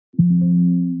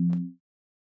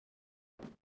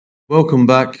Welcome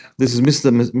back. This is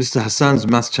Mr. Hassan's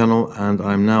Math Channel, and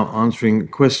I'm now answering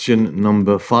question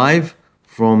number 5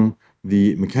 from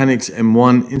the Mechanics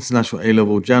M1 International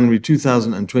A-Level January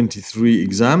 2023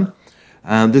 exam.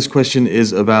 And this question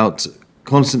is about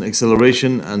constant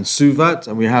acceleration and suvat,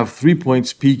 and we have 3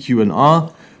 points P, Q, and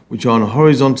R, which are on a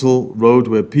horizontal road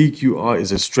where P, Q, R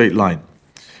is a straight line.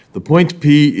 The point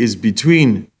Q is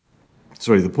between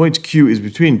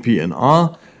P and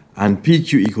R, and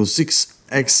PQ equals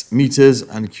 6x meters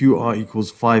and QR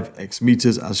equals 5x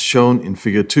meters as shown in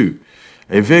figure 2.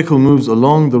 A vehicle moves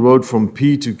along the road from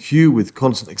P to Q with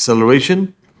constant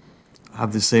acceleration. I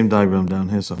have the same diagram down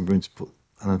here, so I'm going to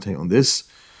annotate on this.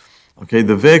 Okay,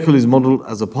 the vehicle is modeled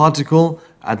as a particle.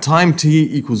 At time t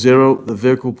equals 0, the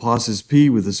vehicle passes P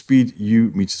with a speed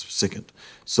u meters per second.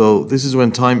 So this is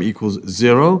when time equals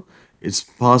 0. It's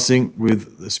passing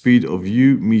with the speed of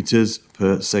u meters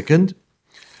per second.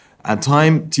 At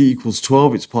time t equals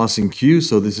 12, it's passing q,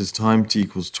 so this is time t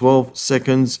equals 12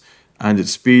 seconds, and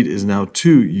its speed is now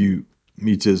 2u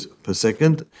meters per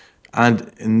second,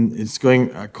 and it's going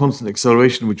at constant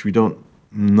acceleration, which we don't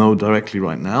know directly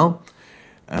right now.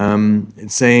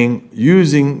 It's saying,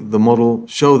 using the model,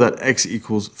 show that x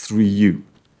equals 3u.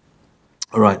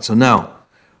 All right, so now,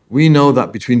 we know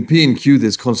that between P and Q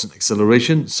there's constant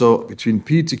acceleration, so between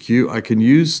P to Q I can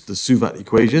use the suvat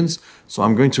equations. So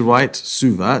I'm going to write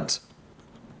suvat,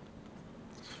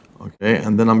 okay,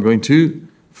 and then I'm going to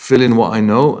fill in what I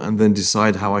know and then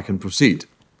decide how I can proceed.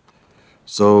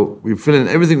 So we fill in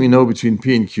everything we know between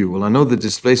P and Q. Well, I know the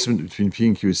displacement between P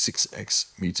and Q is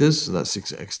 6x meters, so that's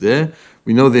 6x there.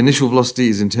 We know the initial velocity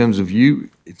is in terms of u,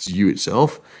 it's u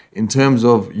itself. In terms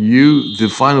of u, the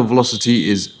final velocity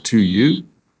is 2u.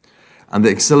 And the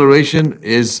acceleration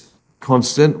is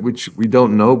constant, which we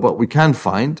don't know, but we can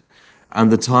find.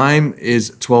 And the time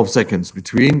is 12 seconds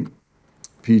between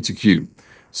P to Q.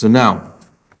 So now,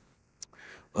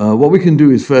 what we can do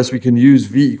is first we can use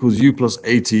V equals U plus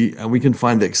AT, and we can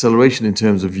find the acceleration in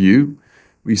terms of U.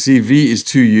 We see V is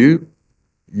 2U,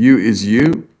 U is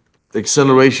U, the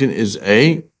acceleration is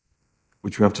A,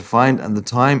 which we have to find, and the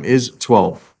time is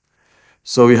 12.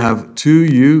 So we have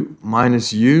 2U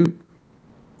minus U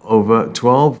over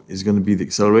 12 is going to be the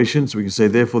acceleration. So we can say,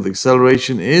 therefore, the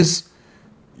acceleration is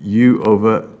u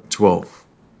over 12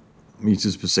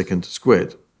 meters per second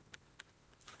squared.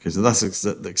 Okay, so that's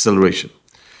the acceleration.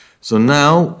 So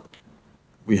now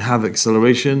we have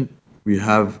acceleration, we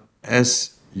have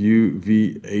s, u,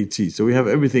 v, a, t. So we have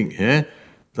everything here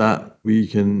that we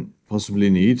can possibly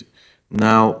need.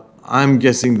 Now, I'm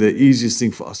guessing the easiest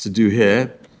thing for us to do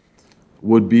here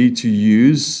would be to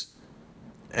use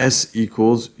S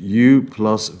equals U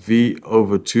plus V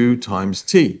over 2 times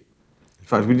T. In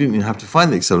fact, we didn't even have to find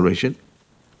the acceleration.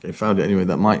 They found it anyway.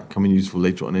 That might come in useful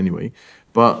later on anyway.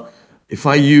 But if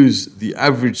I use the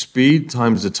average speed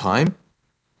times the time,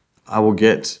 I will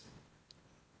get,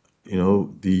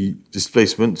 the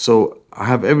displacement. So I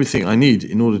have everything I need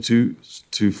in order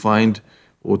to find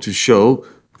or to show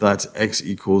that x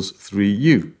equals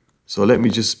 3u. So let me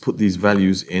just put these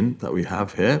values in that we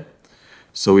have here.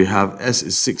 So we have S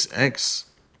is 6x,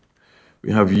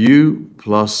 we have U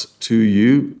plus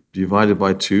 2U divided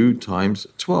by 2 times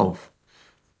 12.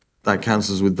 That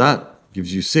cancels with that,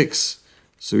 gives you 6.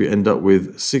 So we end up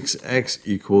with 6x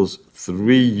equals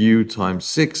 3U times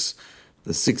 6.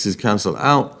 The 6's cancel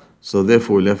out, so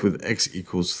therefore we're left with x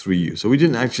equals 3U. So we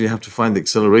didn't actually have to find the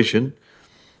acceleration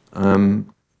to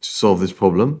solve this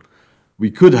problem. We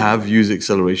could have used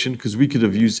acceleration because we could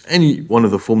have used any one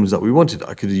of the formulas that we wanted.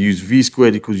 I could have used v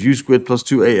squared equals u squared plus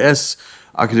 2as.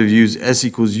 I could have used s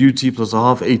equals ut plus a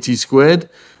half at squared.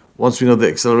 Once we know the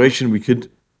acceleration, we could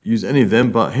use any of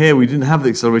them. But here we didn't have the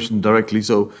acceleration directly,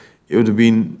 so it would have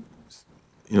been,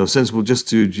 sensible just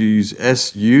to use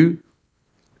s, u,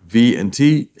 v, and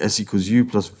t. S equals u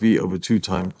plus v over 2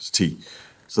 times t.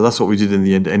 So that's what we did in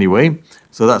the end anyway.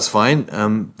 So that's fine.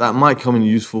 That might come in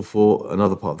useful for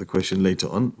another part of the question later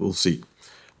on. We'll see.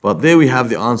 But there we have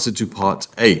the answer to part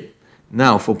A.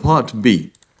 Now for part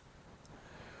B.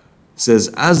 It says,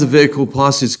 as the vehicle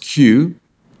passes Q,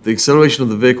 the acceleration of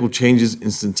the vehicle changes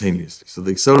instantaneously. So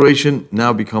the acceleration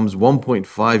now becomes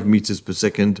 1.5 meters per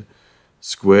second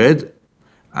squared.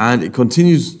 And it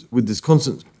continues with this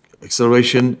constant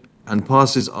acceleration and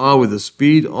passes R with a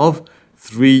speed of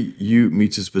 3u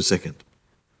meters per second.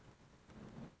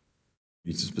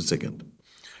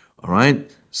 All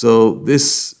right, so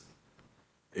this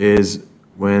is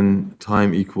when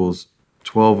time equals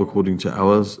 12 according to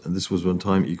hours, and this was when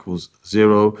time equals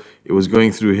 0. It was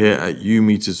going through here at u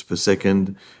meters per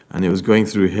second, and it was going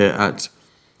through here at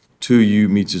 2u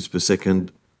meters per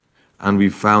second, and we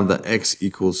found that x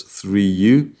equals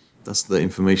 3u. That's the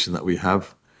information that we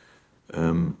have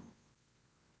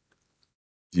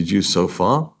deduced so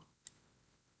far.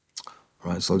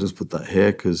 All right, so I'll just put that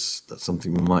here because that's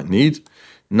something we might need.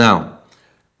 Now,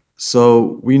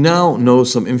 so we now know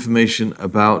some information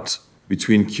about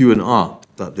between Q and R,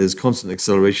 that there's constant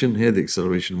acceleration. Here the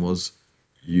acceleration was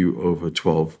u over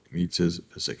 12 meters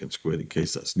per second squared, in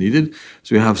case that's needed.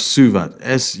 So we have suvat,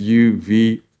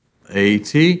 S-U-V-A-T.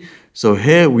 So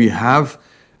here we have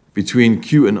between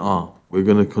Q and R. We're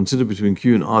going to consider between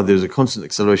Q and R, there's a constant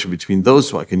acceleration between those,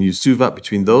 so I can use suvat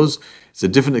between those. It's a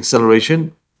different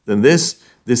acceleration than this.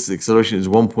 This acceleration is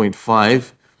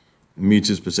 1.5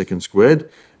 meters per second squared.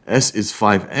 S is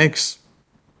 5x,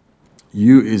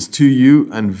 U is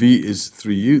 2u, and V is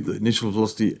 3u. The initial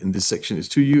velocity in this section is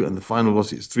 2u, and the final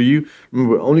velocity is 3u.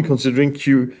 Remember, we're only considering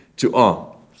Q to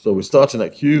R. So we're starting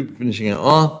at Q, finishing at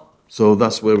R. So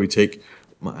that's where we take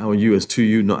our U as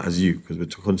 2u, not as U, because we're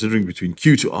considering between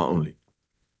Q to R only.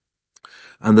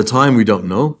 And the time we don't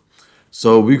know.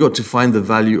 So we got to find the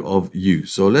value of U.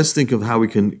 So let's think of how we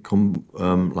can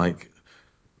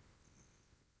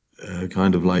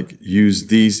use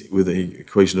these with an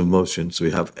equation of motion. So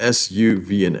we have S, U,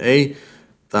 V, and A.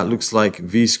 That looks like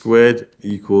V squared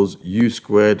equals U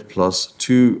squared plus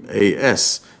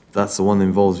 2AS. That's the one that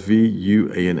involves V,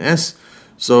 U, A, and S.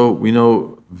 So we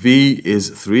know V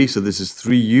is 3, so this is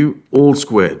 3U all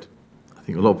squared. I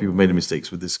think a lot of people made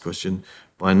mistakes with this question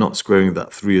by not squaring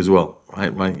that 3 as well,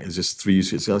 right? It's just 3U,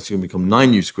 so it's actually going to become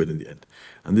 9U squared in the end.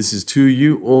 And this is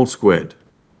 2U all squared,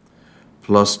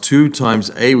 plus 2 times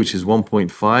A, which is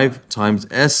 1.5, times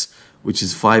S, which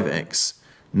is 5x.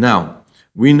 Now,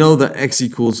 we know that x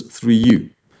equals 3u.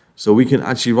 So we can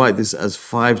actually write this as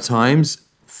 5 times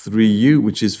 3u,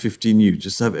 which is 15u.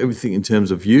 Just to have everything in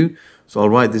terms of u. So I'll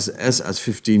write this S as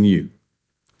 15u.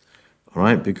 All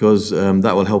right, because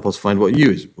that will help us find what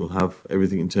u is. We'll have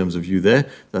everything in terms of u there.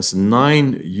 That's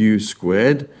 9u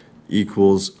squared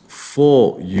equals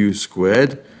 4u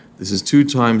squared. This is 2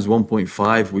 times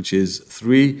 1.5, which is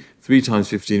 3. 3 times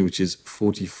 15, which is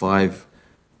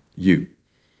 45u.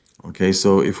 Okay,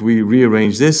 so if we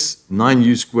rearrange this,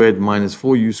 9u squared minus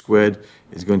 4u squared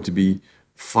is going to be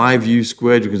 5u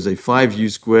squared. You can say 5u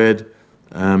squared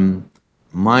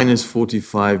minus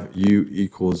 45u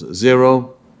equals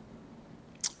 0.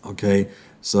 Okay,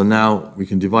 so now we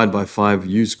can divide by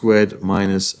 5u squared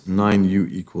minus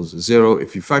 9u equals 0.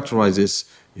 If you factorize this,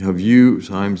 you have u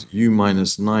times u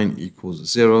minus 9 equals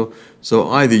 0.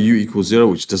 So either u equals 0,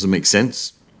 which doesn't make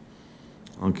sense,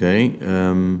 okay,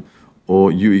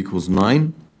 or u equals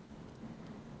 9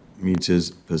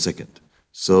 meters per second.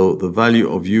 So the value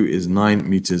of u is 9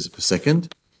 meters per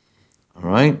second, all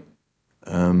right,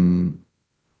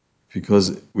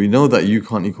 because we know that u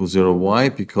can't equal 0. Why?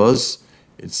 Because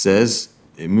it says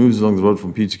it moves along the road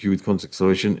from P to Q with constant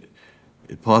acceleration.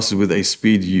 It passes with a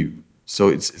speed u. So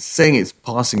it's saying it's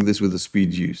passing this with a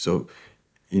speed u. So,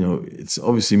 you know, it's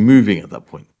obviously moving at that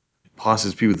point. It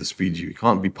passes P with the speed u. It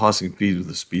can't be passing P with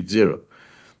the speed 0.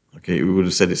 Okay, we would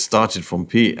have said it started from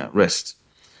P at rest.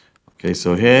 Okay,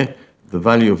 so here, the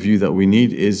value of u that we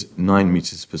need is 9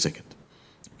 meters per second.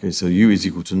 Okay, so u is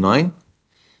equal to 9.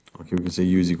 Okay, we can say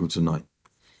u is equal to 9.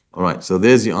 All right, so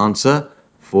there's the answer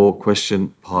for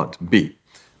question part B.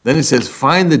 Then it says,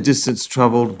 find the distance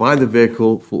traveled by the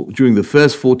vehicle during the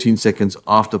first 14 seconds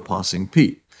after passing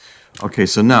P. Okay,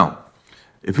 so now,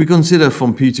 if we consider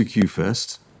from P to Q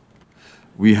first,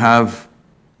 we have,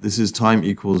 this is time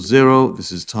equals 0,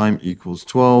 this is time equals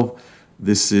 12,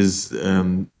 this is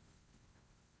the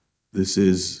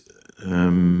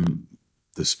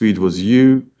speed was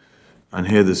u, and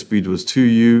here the speed was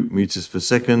 2u meters per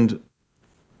second.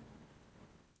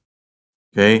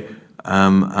 Okay,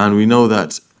 and we know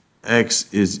that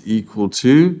x is equal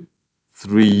to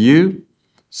 3u.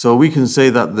 So we can say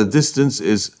that the distance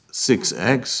is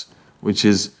 6x, which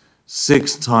is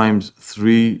 6 times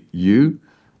 3u,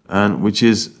 and which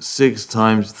is 6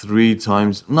 times 3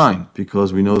 times 9,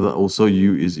 because we know that also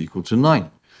u is equal to 9.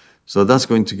 So that's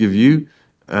going to give you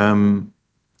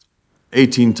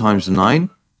 18 times 9.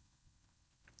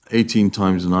 18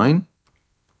 times 9.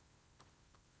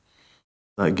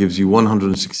 That gives you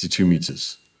 162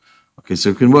 meters. Okay,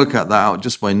 so we can work out that out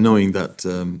just by knowing that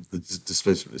the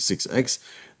displacement is 6x.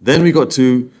 Then we got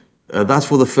to, that's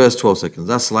for the first 12 seconds.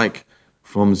 That's like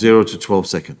from 0 to 12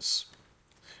 seconds.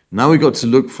 Now we got to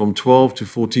look from 12 to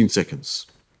 14 seconds.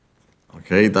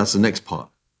 Okay, that's the next part.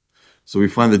 So we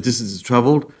find the distances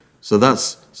traveled. So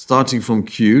that's starting from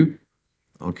Q,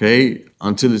 okay,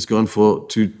 until it's gone for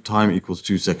time equals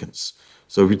 2 seconds.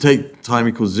 So if we take time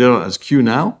equals 0 as Q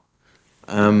now,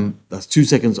 that's 2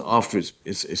 seconds after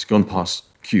it's gone past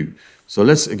Q. So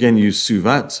let's again use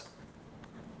suvat.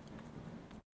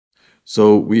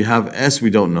 So we have S we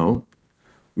don't know.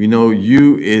 We know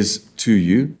U is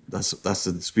 2U. That's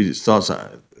the speed it starts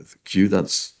at. Q,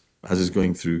 that's as it's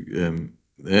going through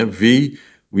there. V,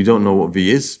 we don't know what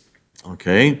V is.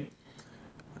 Okay.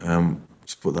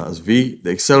 Let's put that as V.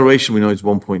 The acceleration we know is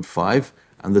 1.5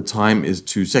 and the time is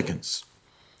 2 seconds.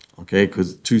 Okay,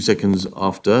 because 2 seconds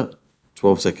after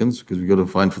 12 seconds, because we've got to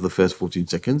find for the first 14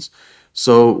 seconds.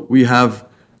 So we have,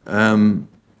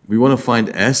 we want to find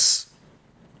S.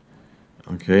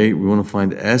 Okay, we want to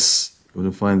find S. We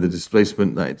want to find the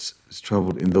displacement that it's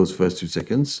traveled in those first 2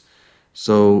 seconds.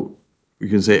 So we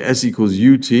can say S equals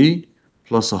UT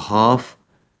plus a half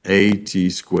AT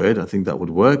squared. I think that would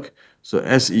work. So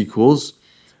S equals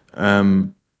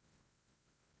 2U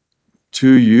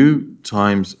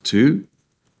times 2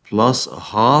 plus a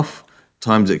half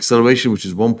times the acceleration, which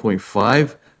is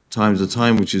 1.5, times the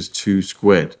time, which is 2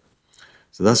 squared.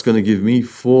 So that's going to give me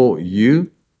 4U,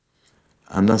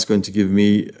 and that's going to give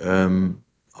me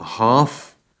a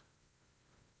half,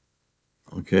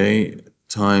 okay,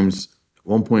 times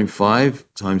 1.5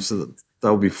 times, so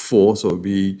that would be 4, so it would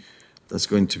be, that's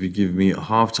going to be give me a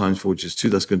half times 4, which is 2,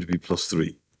 that's going to be plus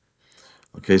 3.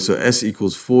 Okay, so S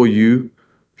equals 4U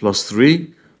plus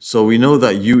 3. So we know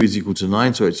that U is equal to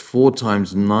 9, so it's 4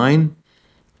 times 9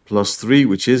 plus 3,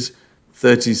 which is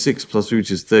 36 plus 3,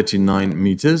 which is 39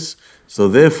 meters. So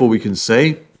therefore we can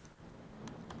say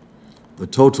the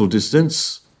total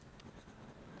distance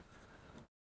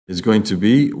is going to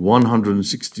be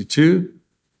 162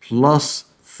 plus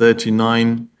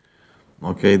 39.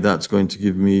 Okay, that's going to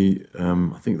give me,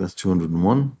 I think that's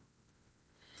 201.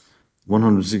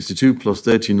 162 plus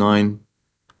 39,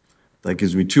 that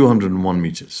gives me 201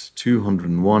 meters.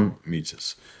 201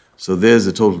 meters. So there's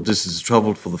the total distance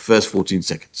traveled for the first 14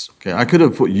 seconds. Okay, I could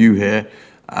have put U here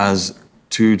as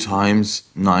 2 times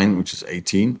 9, which is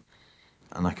 18.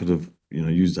 And I could have,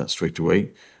 used that straight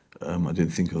away. I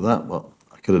didn't think of that, but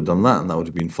I could have done that and that would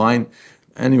have been fine.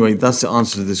 Anyway, that's the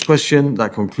answer to this question.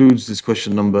 That concludes this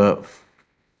question number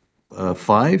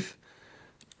 5.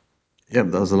 Yep,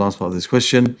 that was the last part of this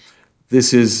question.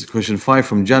 This is question 5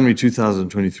 from January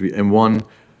 2023 M1.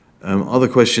 Other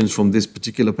questions from this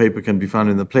particular paper can be found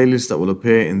in the playlist that will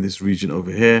appear in this region over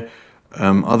here.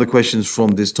 Other questions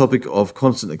from this topic of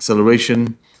constant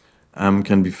acceleration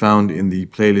can be found in the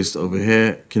playlist over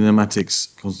here,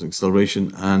 Kinematics, constant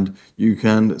acceleration, and you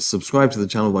can subscribe to the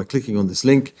channel by clicking on this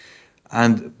link.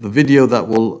 And the video that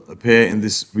will appear in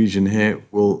this region here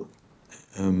will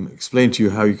explain to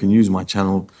you how you can use my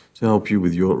channel to help you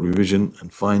with your revision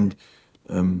and find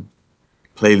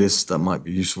playlists that might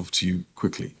be useful to you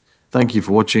quickly. Thank you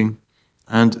for watching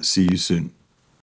and see you soon.